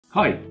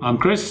Hi, I'm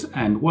Chris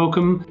and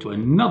welcome to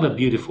another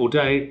beautiful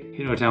day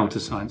here at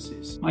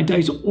Altasciences. My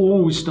days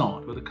always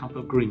start with a cup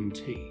of green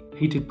tea,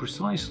 heated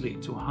precisely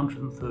to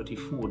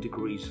 134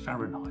 degrees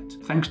Fahrenheit,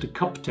 thanks to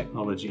cup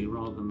technology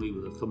rather than me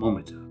with a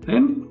thermometer.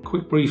 Then, a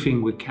quick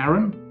briefing with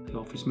Karen, the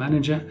office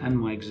manager, and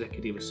my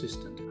executive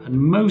assistant. And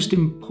most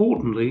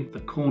importantly, the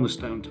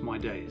cornerstone to my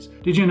days.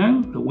 Did you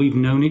know that we've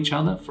known each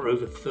other for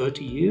over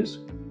 30 years?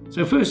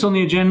 So first on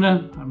the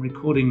agenda, I'm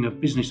recording a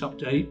business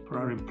update for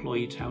our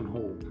employee town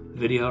hall, a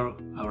video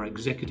our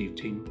executive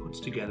team puts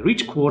together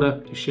each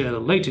quarter to share the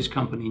latest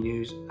company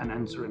news and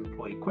answer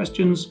employee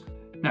questions.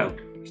 Now,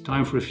 it's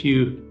time for a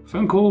few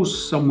phone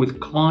calls, some with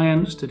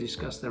clients to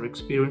discuss their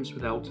experience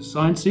with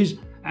Altasciences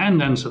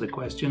and answer the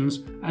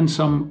questions, and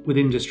some with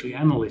industry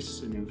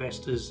analysts and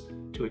investors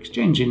to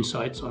exchange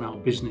insights on our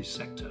business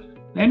sector.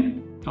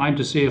 Then, time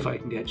to see if I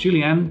can get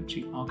Julianne,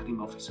 Chief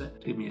Marketing Officer,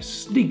 to give me a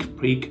sneak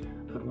peek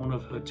at one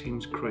of her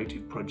team's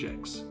creative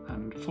projects.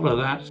 And follow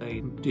that,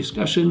 a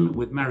discussion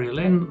with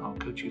Marie-Hélène, our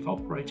Co-Chief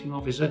Operating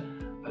Officer,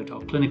 about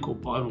our clinical,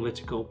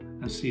 bioanalytical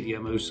and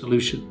CDMO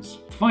solutions.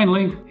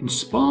 Finally,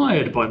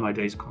 inspired by my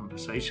day's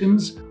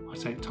conversations, I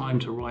take time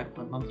to write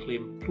my monthly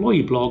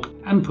employee blog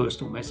and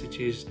personal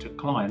messages to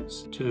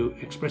clients to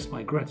express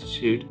my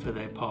gratitude for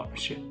their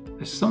partnership.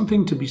 There's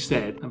something to be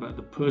said about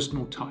the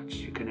personal touch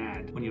you can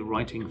add when you're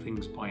writing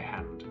things by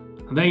hand.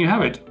 And there you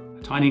have it.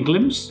 A tiny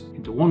glimpse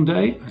into one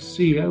day as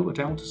CEO at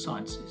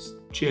Altasciences.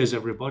 Cheers,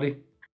 everybody.